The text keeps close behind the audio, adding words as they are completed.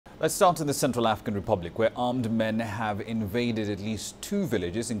Let's start in the Central African Republic, where armed men have invaded at least 2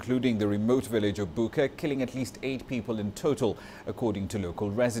 villages, including the remote village of Bouca, killing at least 8 people in total, according to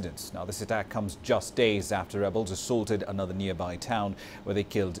local residents. Now, this attack comes just days after rebels assaulted another nearby town, where they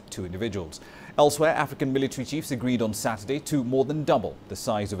killed 2 individuals. Elsewhere, African military chiefs agreed on Saturday to more than double the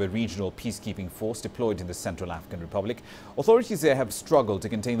size of a regional peacekeeping force deployed in the Central African Republic. Authorities there have struggled to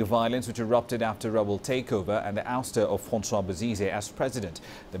contain the violence which erupted after rebel takeover and the ouster of Francois Bozize as president.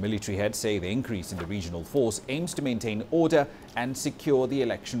 The military heads say the increase in the regional force aims to maintain order and secure the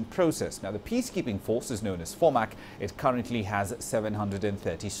election process. Now, the peacekeeping force is known as FOMAC. It currently has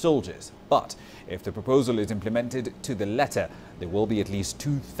 730 soldiers. But if the proposal is implemented to the letter, there will be at least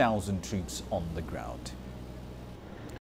 2,000 troops on the ground.